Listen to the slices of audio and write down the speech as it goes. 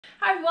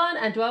Hi everyone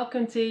and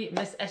welcome to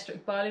Miss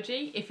Estruch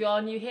Biology. If you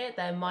are new here,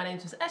 then my name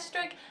is Miss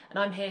Estruch and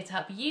I'm here to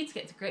help you to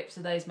get to grips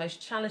with those most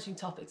challenging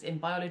topics in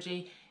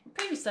biology,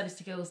 improve your study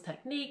skills,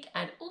 technique,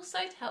 and also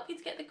to help you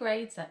to get the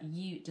grades that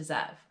you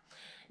deserve.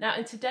 Now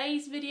in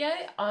today's video,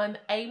 I'm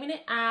aiming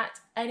it at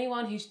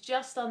anyone who's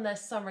just done their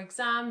summer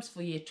exams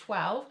for year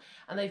 12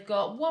 and they've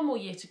got one more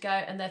year to go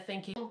and they're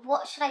thinking,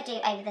 what should I do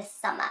over the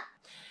summer?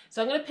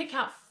 So I'm going to pick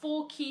out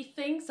 4 key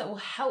things that will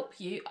help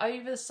you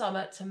over the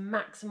summer to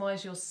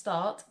maximise your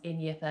start in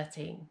year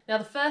 13. Now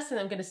the first thing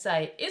I'm going to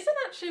say isn't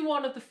actually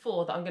one of the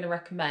 4 that I'm going to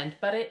recommend,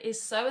 but it is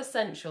so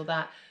essential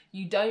that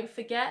you don't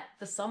forget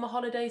the summer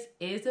holidays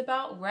is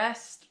about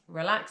rest,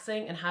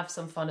 relaxing and have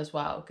some fun as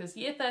well, because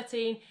year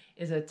 13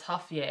 is a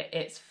tough year.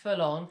 It's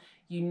full on.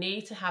 You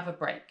need to have a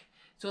break.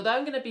 So although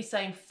I'm going to be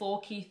saying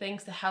 4 key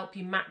things to help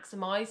you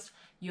maximise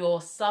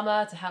your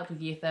summer, to help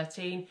with year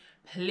 13,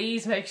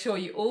 please make sure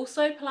you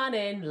also plan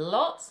in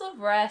lots of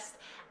rest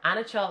and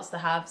a chance to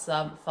have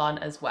some fun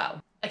as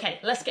well. Okay,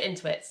 let's get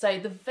into it. So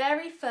the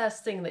very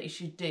first thing that you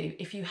should do,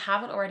 if you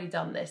haven't already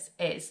done this,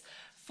 is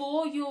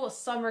for your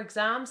summer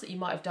exams that you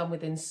might have done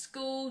within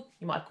school,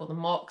 you might call them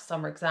mock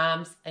summer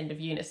exams, end of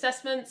unit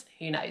assessments,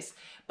 who knows.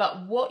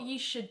 But what you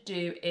should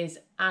do is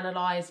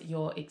analyse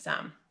your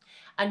exam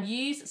and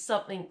use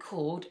something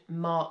called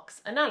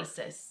marks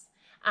analysis.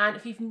 And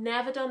if you've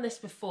never done this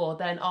before,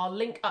 then I'll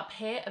link up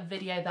here a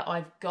video that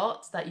I've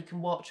got that you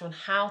can watch on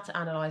how to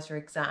analyse your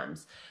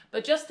exams.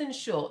 But just in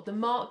short, the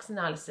marks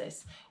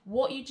analysis,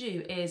 what you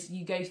do is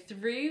you go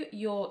through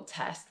your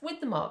test with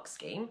the mark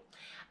scheme,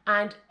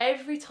 and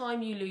every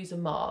time you lose a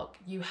mark,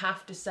 you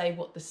have to say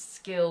what the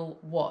skill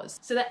was.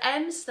 So the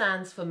M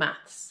stands for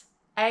maths,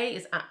 A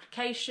is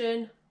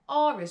application,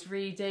 R is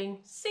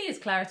reading, C is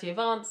clarity of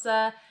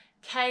answer,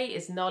 K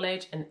is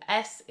knowledge, and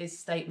S is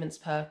statements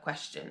per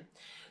question.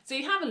 So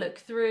you have a look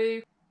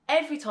through,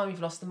 every time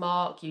you've lost a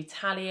mark, you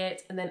tally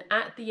it, and then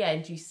at the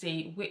end you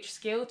see which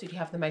skill did you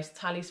have the most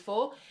tallies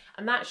for,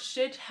 and that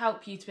should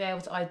help you to be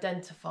able to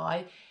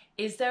identify,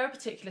 is there a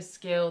particular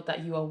skill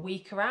that you are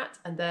weaker at,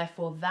 and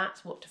therefore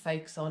that's what to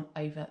focus on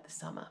over the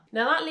summer.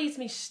 Now that leads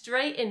me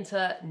straight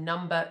into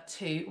number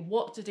 2,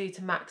 what to do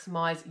to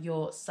maximise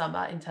your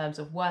summer in terms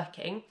of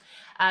working.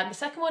 The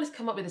second one is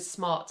come up with a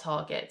SMART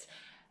target.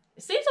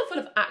 It seems I'm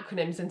full of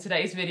acronyms in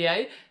today's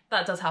video.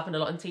 That does happen a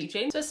lot in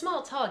teaching. So a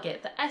SMART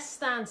target, the S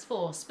stands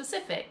for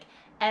specific,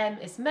 M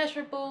is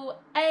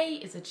measurable, A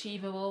is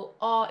achievable,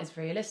 R is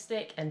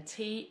realistic, and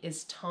T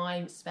is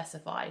time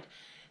specified.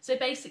 So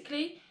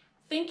basically,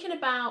 thinking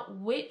about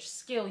which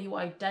skill you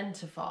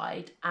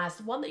identified as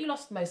the one that you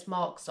lost the most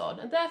marks on,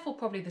 and therefore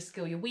probably the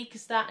skill you're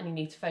weakest at and you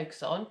need to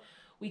focus on,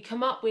 we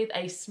come up with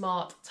a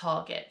SMART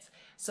target.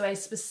 So a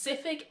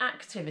specific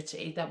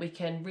activity that we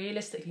can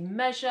realistically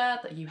measure,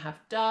 that you have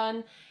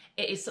done.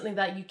 It is something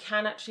that you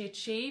can actually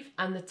achieve,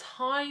 and the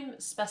time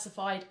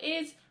specified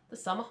is the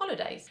summer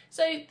holidays.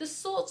 So the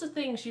sorts of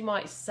things you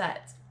might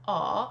set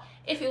are,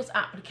 if it was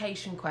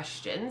application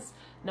questions,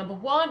 number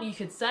 1, you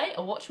could say,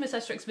 or watch Miss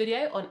Estruch's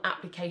video on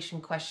application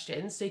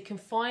questions, so you can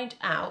find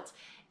out.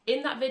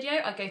 In that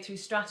video, I go through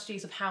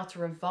strategies of how to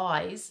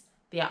revise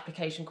the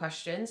application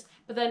questions,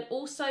 but then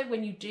also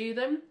when you do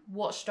them,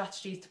 what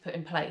strategies to put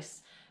in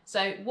place.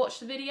 So watch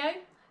the video,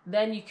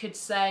 then you could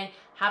say,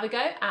 have a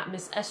go at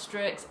Miss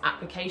Estruch's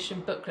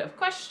application booklet of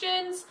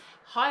questions,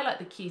 highlight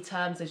the key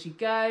terms as you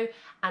go,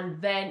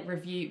 and then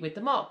review with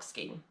the mark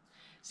scheme.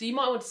 So you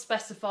might want to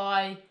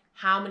specify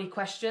how many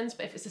questions,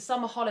 but if it's the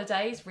summer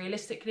holidays,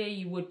 realistically,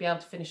 you would be able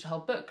to finish the whole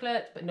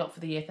booklet, but not for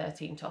the year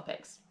 13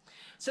 topics.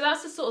 So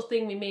that's the sort of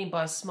thing we mean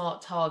by a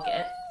SMART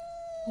target.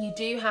 You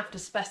do have to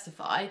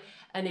specify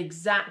an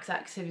exact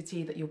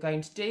activity that you're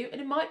going to do,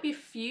 and it might be a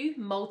few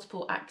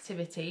multiple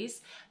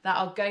activities that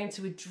are going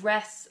to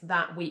address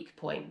that weak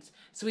point.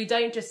 So we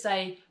don't just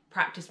say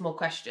practice more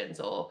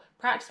questions or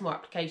practice more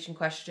application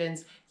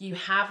questions. You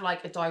have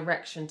like a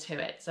direction to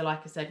it. So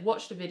like I said,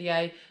 watch the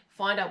video,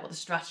 find out what the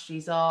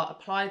strategies are,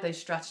 apply those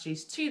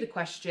strategies to the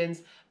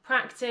questions,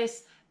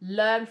 practice,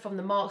 learn from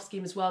the mark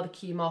scheme as well, the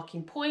key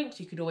marking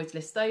points. You could always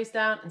list those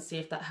down and see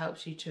if that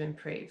helps you to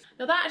improve.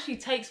 Now that actually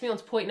takes me on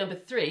to point number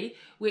 3,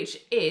 which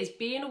is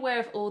being aware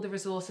of all the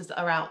resources that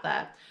are out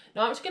there.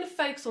 Now I'm just going to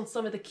focus on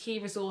some of the key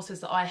resources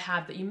that I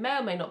have that you may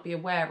or may not be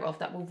aware of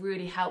that will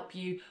really help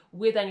you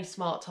with any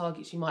SMART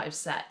targets you might have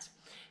set.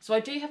 So I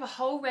do have a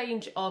whole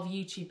range of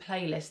YouTube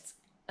playlists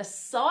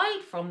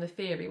aside from the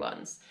theory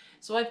ones.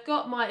 So I've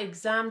got my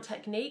exam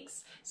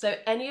techniques. So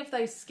any of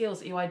those skills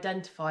that you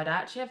identified, I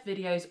actually have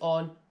videos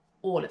on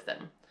all of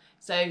them.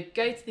 So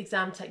go to the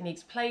exam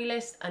techniques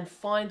playlist and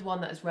find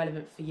one that is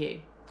relevant for you.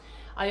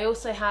 I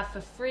also have for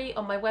free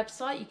on my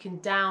website, you can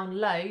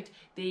download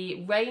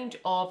the range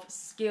of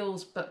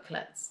skills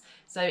booklets.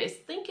 So I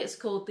think it's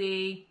called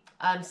the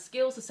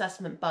skills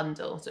assessment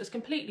bundle. So it's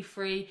completely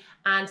free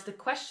and the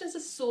questions are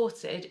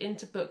sorted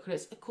into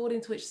booklets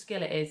according to which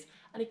skill it is.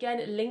 And again,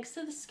 it links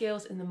to the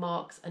skills in the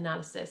marks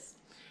analysis.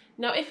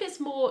 Now, if it's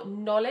more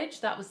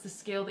knowledge, that was the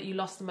skill that you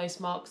lost the most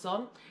marks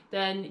on,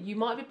 then you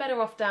might be better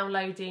off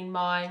downloading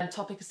my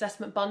topic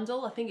assessment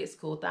bundle. I think it's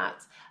called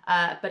that.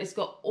 But it's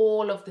got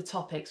all of the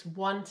topics,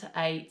 1 to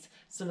 8,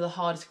 some of the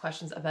hardest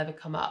questions that have ever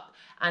come up.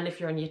 And if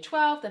you're in year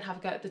 12, then have a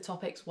go at the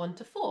topics 1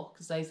 to 4,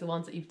 because those are the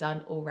ones that you've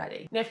done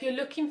already. Now, if you're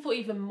looking for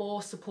even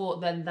more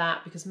support than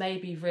that, because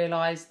maybe you've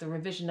realised the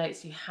revision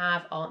notes you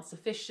have aren't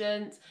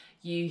sufficient,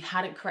 you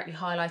hadn't correctly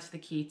highlighted the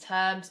key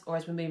terms, or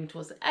as we're moving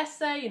towards the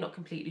essay, you're not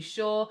completely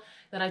sure,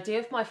 then I do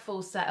have my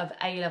full set of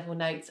A-level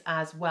notes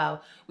as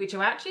well, which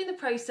are actually in the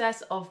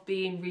process of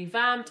being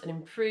revamped and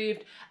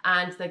improved,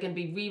 and they're going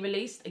to be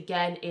re-released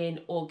again in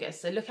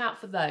August. So look out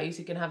for those.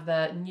 You can have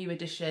the new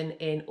edition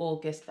in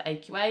August for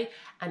AQA,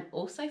 and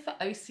also for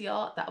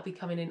OCR, that'll be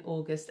coming in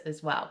August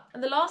as well.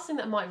 And the last thing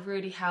that might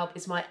really help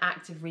is my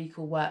active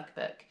recall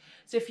workbook.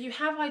 So if you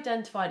have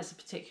identified it's a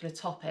particular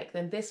topic,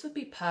 then this would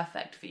be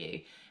perfect for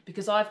you,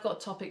 because I've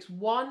got topics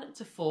 1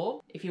 to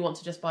 4 if you want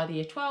to just buy the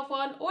year 12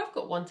 one, or I've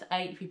got 1 to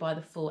 8 if you buy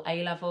the full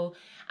A level.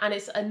 And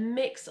it's a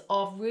mix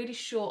of really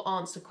short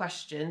answer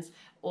questions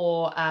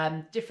or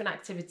different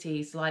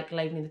activities like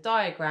labelling the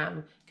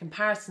diagram,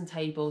 comparison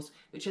tables,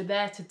 which are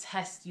there to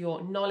test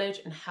your knowledge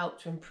and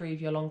help to improve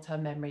your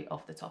long-term memory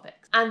of the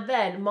topics. And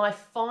then my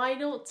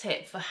final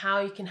tip for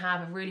how you can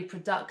have a really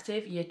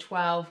productive year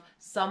 12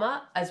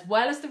 summer, as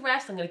well as the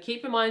rest. I'm going to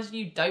keep reminding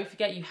you, don't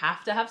forget you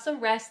have to have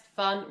some rest,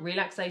 fun,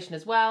 relaxation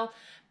as well.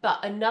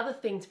 But another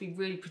thing to be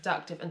really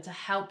productive and to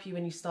help you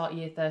when you start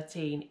year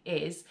 13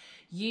 is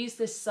use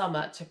this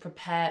summer to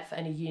prepare for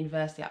any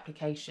university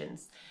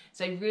applications.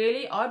 So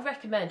really, I'd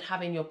recommend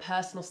having your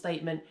personal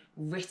statement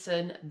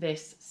written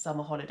this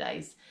summer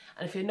holidays.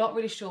 And if you're not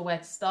really sure where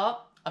to start,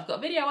 I've got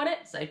a video on it,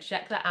 so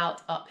check that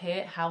out up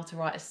here, how to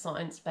write a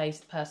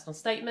science-based personal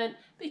statement,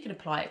 but you can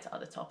apply it to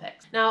other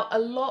topics. Now, a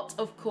lot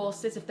of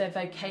courses, if they're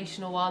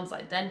vocational ones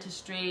like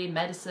dentistry,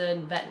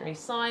 medicine, veterinary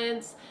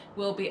science,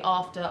 will be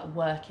after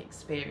work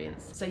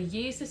experience. So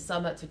use this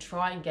summer to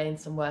try and gain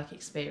some work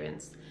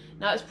experience.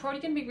 Now, it's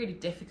probably going to be really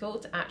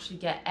difficult to actually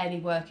get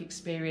any work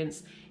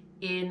experience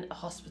in a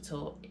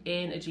hospital,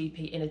 in a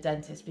GP, in a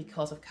dentist,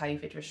 because of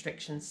COVID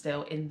restrictions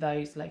still in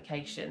those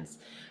locations.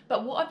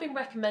 But what I've been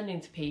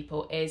recommending to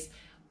people is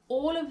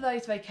all of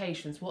those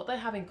vocations, what they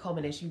have in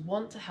common is you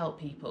want to help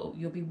people.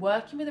 You'll be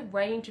working with a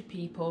range of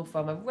people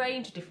from a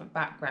range of different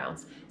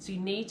backgrounds. So you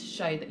need to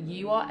show that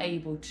you are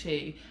able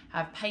to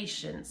have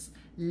patience,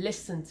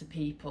 listen to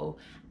people,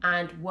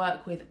 and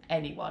work with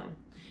anyone.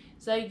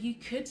 So you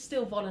could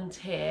still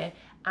volunteer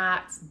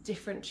at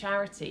different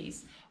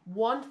charities.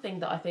 One thing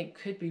that I think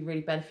could be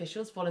really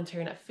beneficial is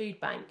volunteering at a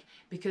food bank,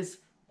 because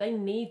they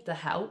need the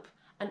help,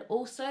 and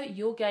also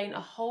you'll gain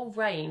a whole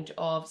range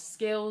of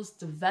skills,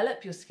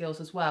 develop your skills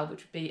as well,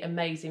 which would be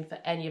amazing for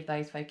any of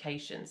those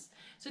vocations.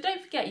 So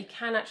don't forget, you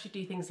can actually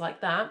do things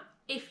like that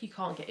if you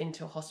can't get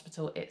into a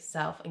hospital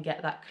itself and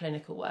get that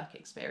clinical work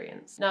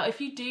experience. Now, if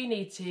you do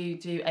need to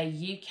do a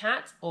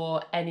UCAS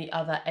or any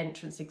other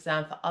entrance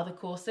exam for other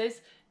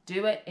courses,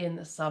 do it in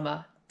the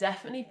summer.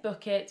 Definitely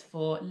book it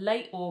for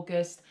late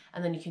August,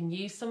 and then you can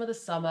use some of the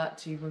summer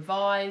to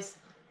revise,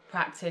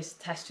 practice,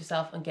 test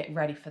yourself and get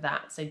ready for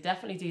that. So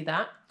definitely do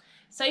that.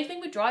 Same thing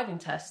with driving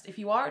tests. If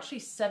you are actually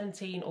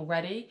 17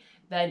 already,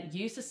 then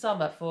use the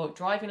summer for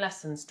driving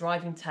lessons,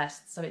 driving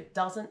tests, so it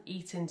doesn't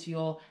eat into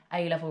your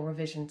A-level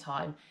revision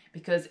time,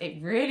 because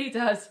it really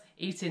does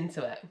eat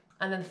into it.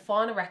 And then the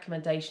final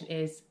recommendation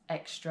is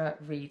extra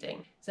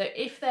reading. So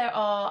if there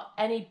are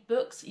any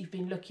books you've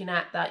been looking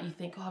at that you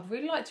think, oh, I'd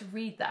really like to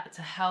read that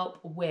to help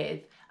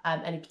with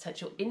any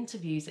potential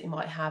interviews that you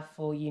might have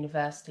for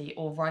university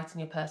or writing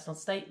your personal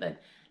statement,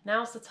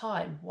 now's the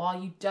time.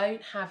 While you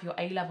don't have your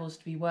A-levels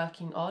to be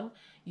working on,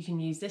 you can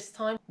use this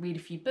time, read a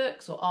few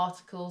books or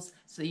articles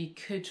so that you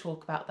could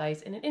talk about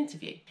those in an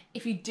interview.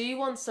 If you do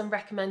want some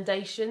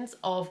recommendations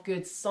of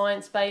good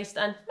science-based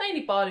and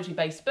mainly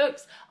biology-based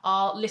books,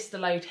 I'll list a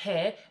load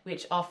here,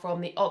 which are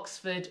from the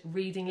Oxford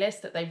reading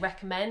list that they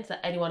recommend that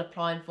anyone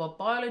applying for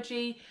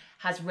biology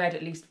has read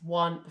at least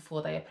one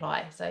before they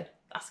apply. So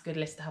that's a good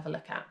list to have a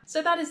look at.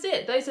 So that is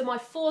it. Those are my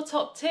 4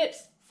 top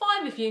tips.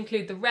 5 if you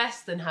include the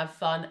rest, and have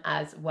fun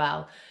as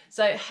well.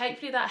 So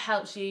hopefully that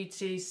helps you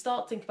to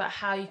start thinking about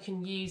how you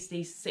can use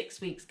these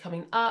 6 weeks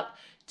coming up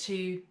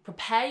to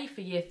prepare you for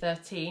year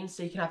 13,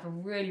 so you can have a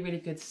really, really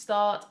good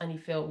start and you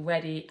feel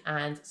ready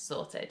and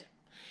sorted.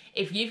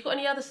 If you've got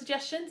any other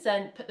suggestions,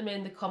 then put them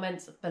in the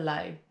comments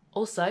below.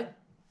 Also,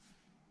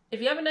 if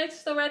you haven't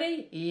noticed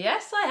already,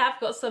 yes, I have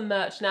got some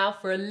merch now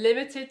for a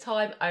limited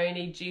time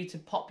only due to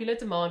popular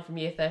demand from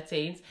year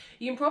 13s.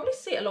 You can probably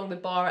see it along the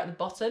bar at the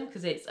bottom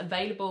because it's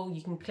available.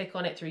 You can click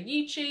on it through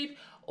YouTube,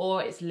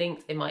 or it's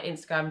linked in my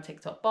Instagram and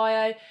TikTok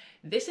bio.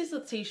 This is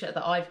the t-shirt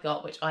that I've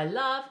got, which I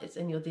love. It's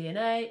in your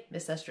DNA,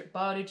 Miss Estruch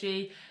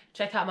Biology.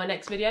 Check out my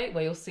next video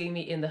where you'll see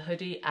me in the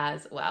hoodie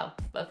as well.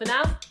 But for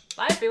now,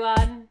 bye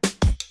everyone.